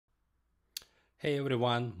Hey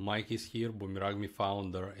everyone, Mike is here, Boomerangme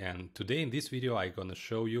founder, and today in this video I'm gonna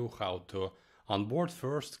show you how to onboard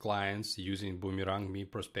first clients using Boomerangme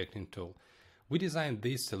prospecting tool. We designed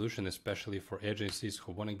this solution especially for agencies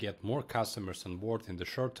who want to get more customers on board in the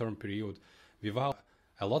short-term period without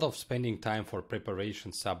a lot of spending time for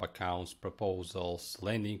preparation, sub-accounts, proposals,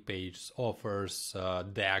 landing pages, offers,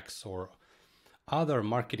 decks, or other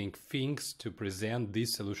marketing things to present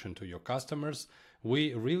this solution to your customers.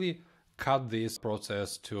 We really cut this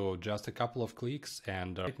process to just a couple of clicks,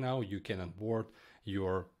 and right now you can onboard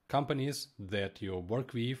your companies that you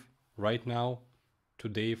work with right now,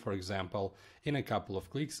 today for example, in a couple of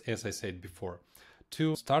clicks, as I said before.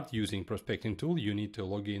 To start using prospecting tool, you need to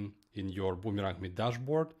log in your Boomerangme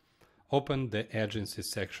dashboard, open the agency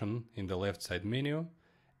section in the left side menu,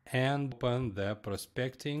 and open the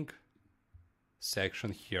prospecting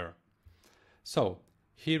section here. So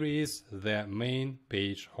here is the main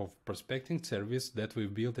page of prospecting service that we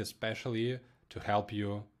built especially to help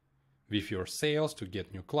you with your sales, to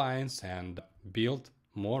get new clients and build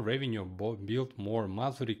more revenue, build more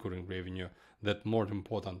monthly recurring revenue. That's more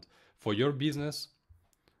important for your business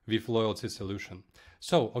with loyalty solution.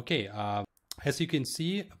 So, okay, as you can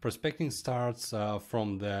see, prospecting starts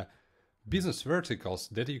from the business verticals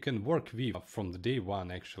that you can work with from the day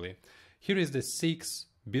one actually. Here is the 6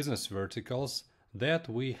 business verticals that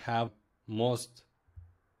we have most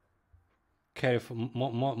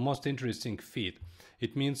interesting fit.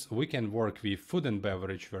 It means we can work with food and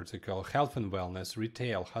beverage vertical, health and wellness,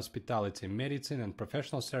 retail, hospitality, medicine and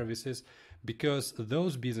professional services, because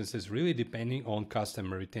those businesses really depending on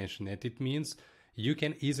customer retention, and it means you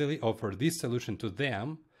can easily offer this solution to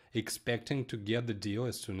them expecting to get the deal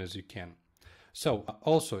as soon as you can. So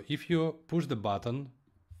also, if you push the button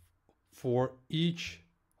for each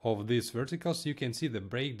of these verticals, you can see the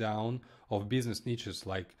breakdown of business niches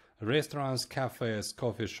like restaurants, cafes,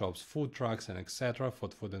 coffee shops, food trucks, and etc. for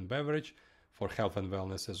food and beverage, for health and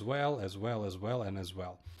wellness as well.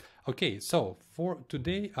 Okay, so for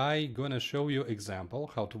today I'm gonna show you example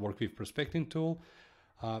how to work with prospecting tool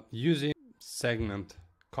using segment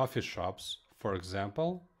coffee shops, for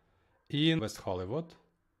example, in West Hollywood.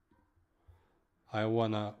 I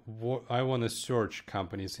wanna search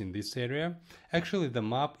companies in this area. Actually, the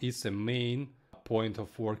map is a main point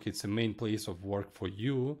of work. It's a main place of work for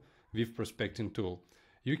you with prospecting tool.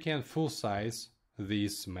 You can full size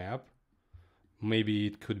this map. Maybe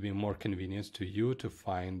it could be more convenient to you to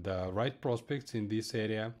find the right prospects in this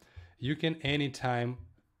area. You can anytime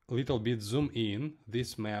little bit zoom in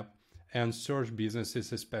this map and search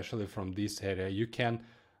businesses, especially from this area. You can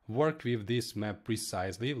work with this map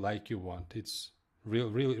precisely like you want. It's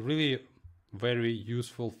really very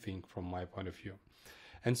useful thing from my point of view.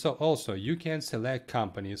 And so also you can select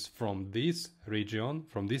companies from this region,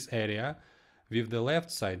 from this area, with the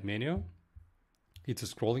left side menu. It's a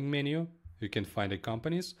scrolling menu. You can find the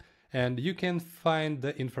companies and you can find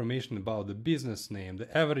the information about the business name,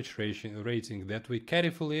 the average rating that we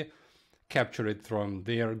carefully capture it from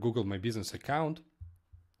their Google My Business account,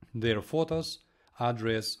 their photos,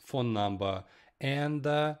 address, phone number, and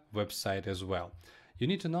website as well. You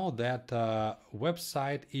need to know that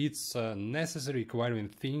website is a necessary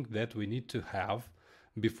requirement thing that we need to have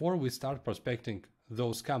before we start prospecting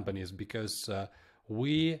those companies, because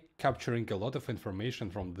we capturing a lot of information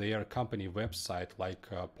from their company website, like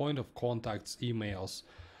point of contacts, emails,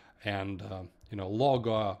 and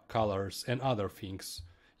logo, colors, and other things.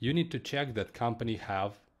 You need to check that company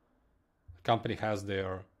has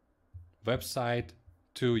their website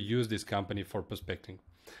to use this company for prospecting.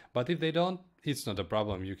 But if they don't, it's not a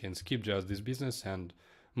problem. You can skip just this business and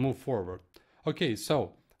move forward. Okay,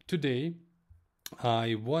 so today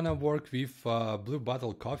I wanna work with Blue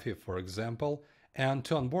Bottle Coffee, for example, and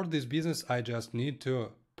to onboard this business I just need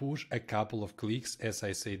to push a couple of clicks, as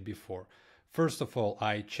I said before. First of all,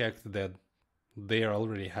 I checked that they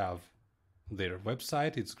already have their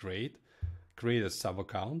website. It's great. Create a sub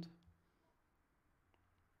account.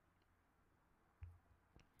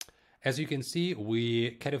 As you can see,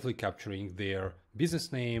 we carefully capturing their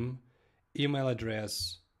business name, email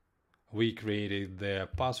address, we created the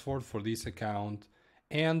password for this account,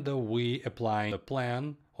 and we applying the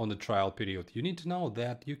plan on the trial period. You need to know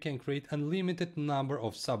that you can create unlimited number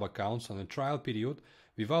of sub-accounts on a trial period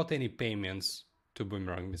without any payments to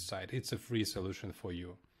Boomerangme site. It's a free solution for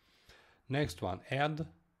you. Next one, add.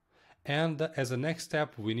 And as a next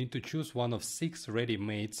step, we need to choose one of 6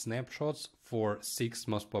 ready-made snapshots for 6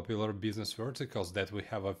 most popular business verticals that we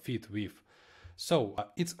have a fit with. So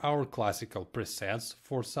it's our classical presets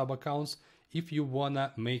for sub-accounts. If you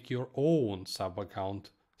wanna make your own sub-account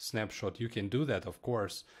snapshot, you can do that, of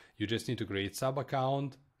course. You just need to create sub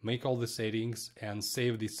account, make all the settings, and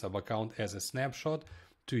save this sub account as a snapshot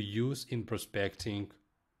to use in prospecting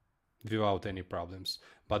without any problems.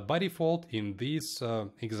 But by default, in this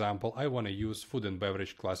example, I want to use food and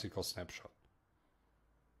beverage classical snapshot.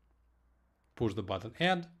 Push the button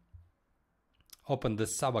add, open the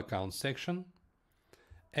sub account section,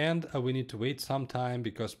 and we need to wait some time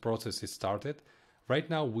because process is started. Right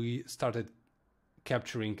now we started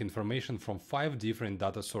capturing information from 5 different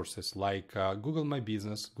data sources like Google My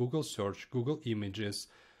Business, Google Search, Google Images,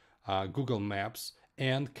 Google Maps,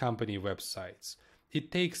 and company websites.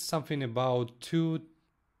 It takes something about 2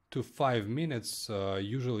 to 5 minutes,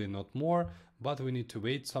 usually not more, but we need to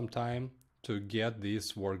wait some time to get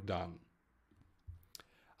this work done.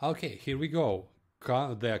 Okay, here we go.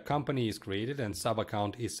 The company is created and sub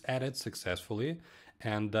account is added successfully.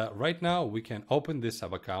 And right now we can open this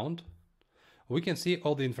sub account. We can see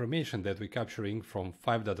all the information that we're capturing from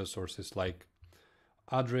 5 data sources like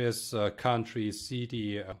address, country,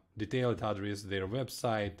 city, detailed address, their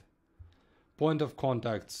website, point of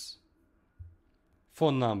contacts,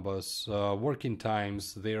 phone numbers, working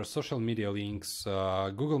times, their social media links,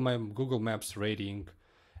 Google Maps rating,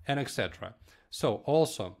 and etc. So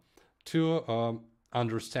also to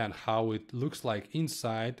understand how it looks like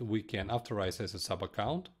inside, we can authorize as a sub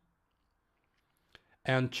account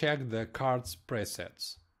and check the cards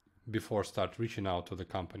presets before start reaching out to the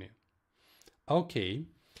company. Okay,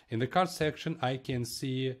 in the card section I can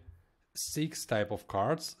see 6 type of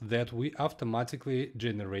cards that we automatically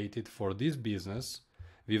generated for this business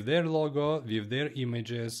with their logo, with their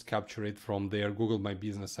images captured from their Google My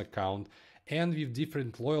Business account, and with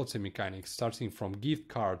different loyalty mechanics starting from gift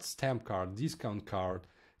card, stamp card, discount card,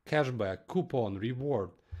 cashback, coupon, reward.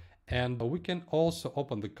 And we can also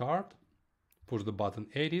open the card, push the button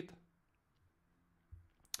edit,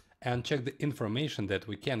 and check the information that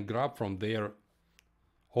we can grab from their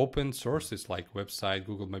open sources like website,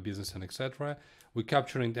 Google My Business, and etc. We're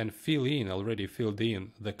capturing and already filled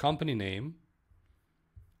in the company name,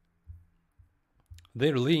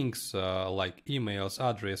 their links like emails,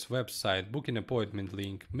 address, website, booking appointment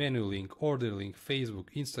link, menu link, order link, Facebook,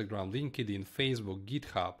 Instagram, LinkedIn, Facebook,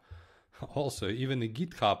 GitHub. Also, even the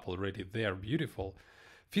GitHub already there, beautiful.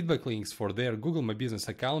 Feedback links for their Google My Business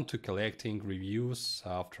account to collecting reviews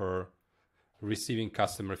after receiving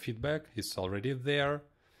customer feedback is already there.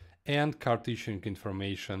 And card issuing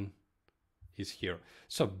information is here.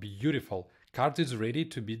 So beautiful. Card is ready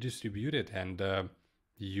to be distributed, and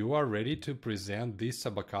you are ready to present this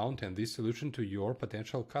sub account and this solution to your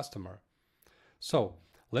potential customer. So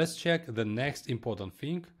let's check the next important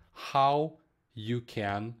thing, how you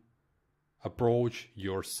can approach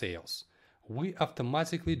your sales. We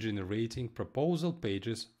automatically generating proposal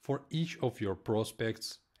pages for each of your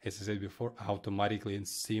prospects, as I said before, automatically and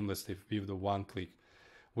seamlessly with the one click.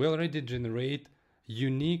 We already generate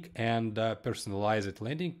unique and personalized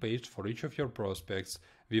landing page for each of your prospects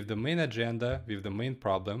with the main agenda, with the main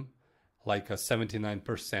problem, like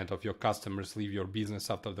 79% of your customers leave your business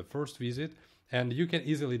after the first visit, and you can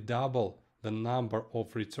easily double the number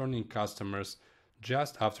of returning customers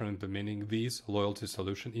just after implementing this loyalty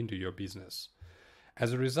solution into your business.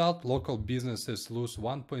 As a result, local businesses lose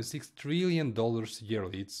 $1.6 trillion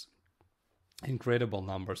yearly. It's incredible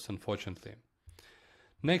numbers, unfortunately.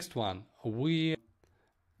 Next one, we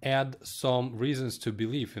add some reasons to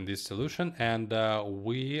believe in this solution, and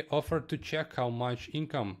we offer to check how much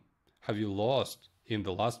income have you lost in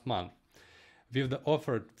the last month. With the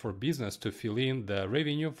offer for business to fill in the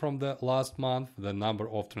revenue from the last month, the number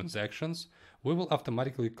of transactions, we will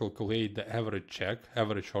automatically calculate the average check,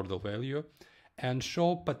 average order value, and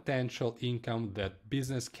show potential income that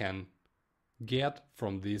business can get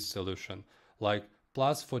from this solution, like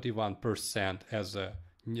plus 41% as a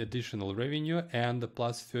additional revenue and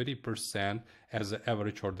plus 30% as the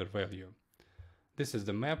average order value. This is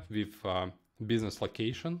the map with business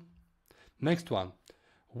location. Next one,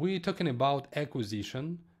 we're talking about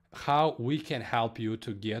acquisition, how we can help you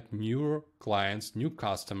to get new clients, new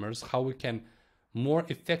customers, how we can more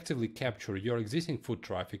effectively capture your existing foot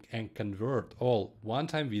traffic and convert all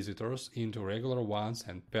one-time visitors into regular ones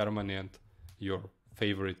and permanent, your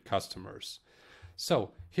favorite customers.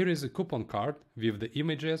 So here is a coupon card with the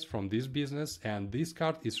images from this business, and this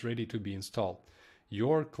card is ready to be installed.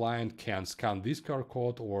 Your client can scan this QR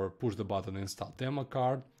code or push the button install demo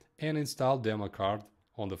card and install demo card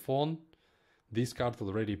on the phone. This card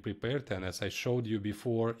already prepared, and as I showed you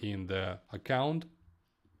before in the account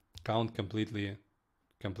completely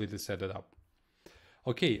set it up.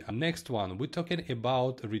 Okay, next one, we're talking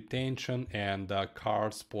about retention and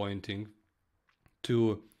cards pointing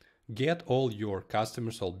to get all your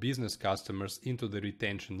customers, all business customers into the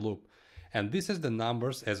retention loop. And this is the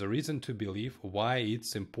numbers as a reason to believe why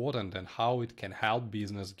it's important and how it can help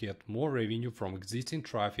business get more revenue from existing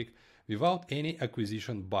traffic without any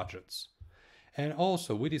acquisition budgets. And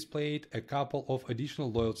also we displayed a couple of additional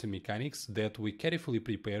loyalty mechanics that we carefully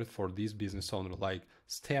prepared for this business owner, like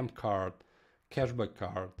stamp card, cashback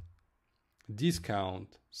card,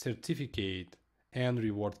 discount, certificate, and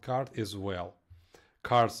reward card as well.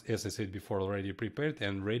 Cards, as I said before, already prepared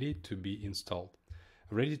and ready to be installed.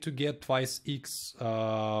 Ready to get twice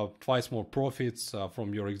more profits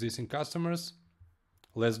from your existing customers?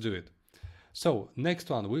 Let's do it. So next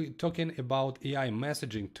one, we're talking about AI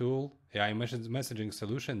messaging tool, AI messaging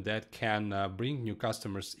solution that can bring new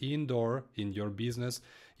customers indoor in your business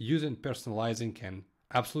using personalizing and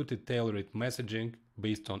absolutely tailored messaging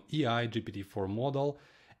based on AI GPT-4 model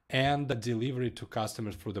and delivery to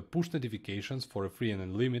customers through the push notifications for a free and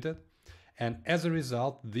unlimited. And as a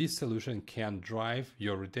result, this solution can drive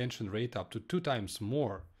your retention rate up to 2 times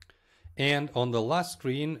more. And on the last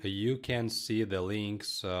screen, you can see the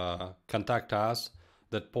links, contact us,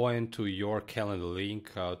 that point to your calendar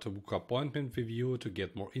link to book appointment with you, to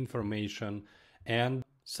get more information and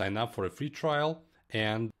sign up for a free trial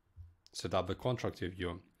and set up the contract with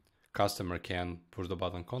you. Customer can push the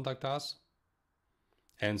button contact us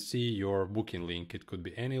and see your booking link. It could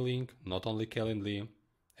be any link, not only Calendly,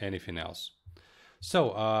 anything else.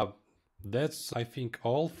 So that's, I think,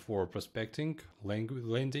 all for prospecting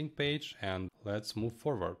landing page, and let's move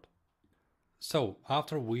forward. So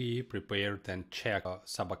after we prepared and checked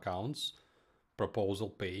sub accounts proposal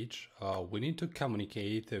page, we need to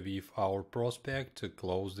communicate with our prospect to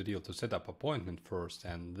close the deal, to set up appointment first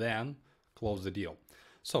and then close the deal.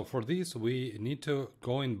 So for this, we need to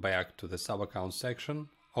going back to the sub account section,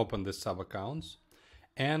 open the sub accounts,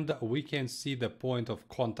 and we can see the point of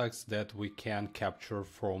contacts that we can capture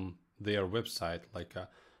from their website, like a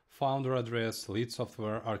founder address, lead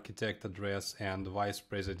software architect address, and vice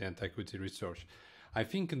president equity research. I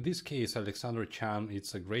think in this case, Alexander Chan,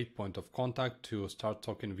 it's a great point of contact to start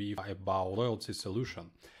talking with about loyalty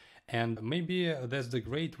solution. And maybe that's the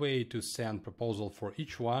great way to send proposal for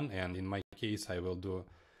each one. And in my case, I will do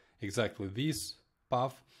exactly this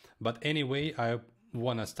path. But anyway, I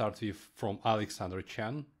want to start with from Alexander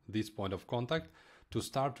Chan, this point of contact. To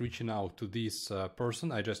start reaching out to this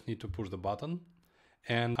person, I just need to push the button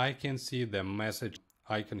and I can see the message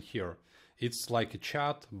icon here. It's like a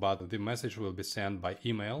chat, but the message will be sent by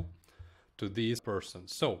email to this person.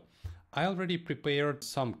 So I already prepared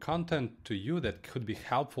some content to you that could be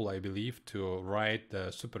helpful, I believe, to write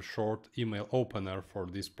the super short email opener for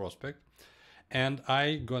this prospect. And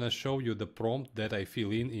I'm gonna show you the prompt that I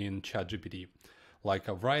fill in ChatGPT. Like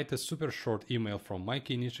I write a super short email from my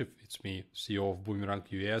key initiative, it's me, CEO of Boomerang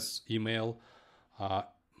US, email,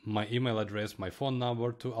 my email address, my phone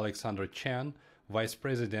number to Alexander Chan, Vice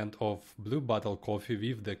President of Blue Bottle Coffee,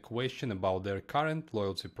 with the question about their current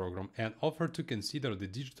loyalty program and offer to consider the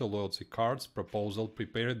digital loyalty cards proposal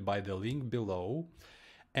prepared by the link below.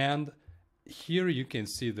 And here you can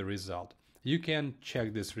see the result. You can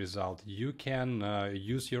check this result. You can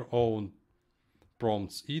use your own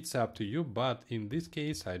prompts. It's up to you, but in this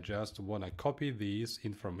case I just want to copy this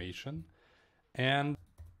information and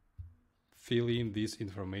fill in this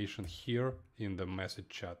information here in the message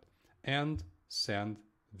chat and send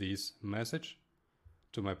this message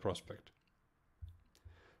to my prospect.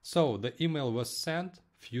 So the email was sent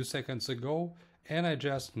few seconds ago and I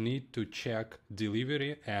just need to check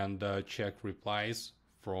delivery and check replies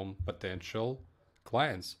from potential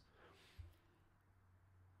clients.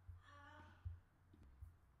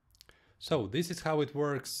 So this is how it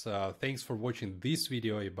works. Thanks for watching this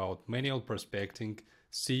video about manual prospecting.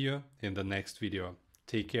 See you in the next video.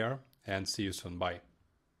 Take care and see you soon. Bye.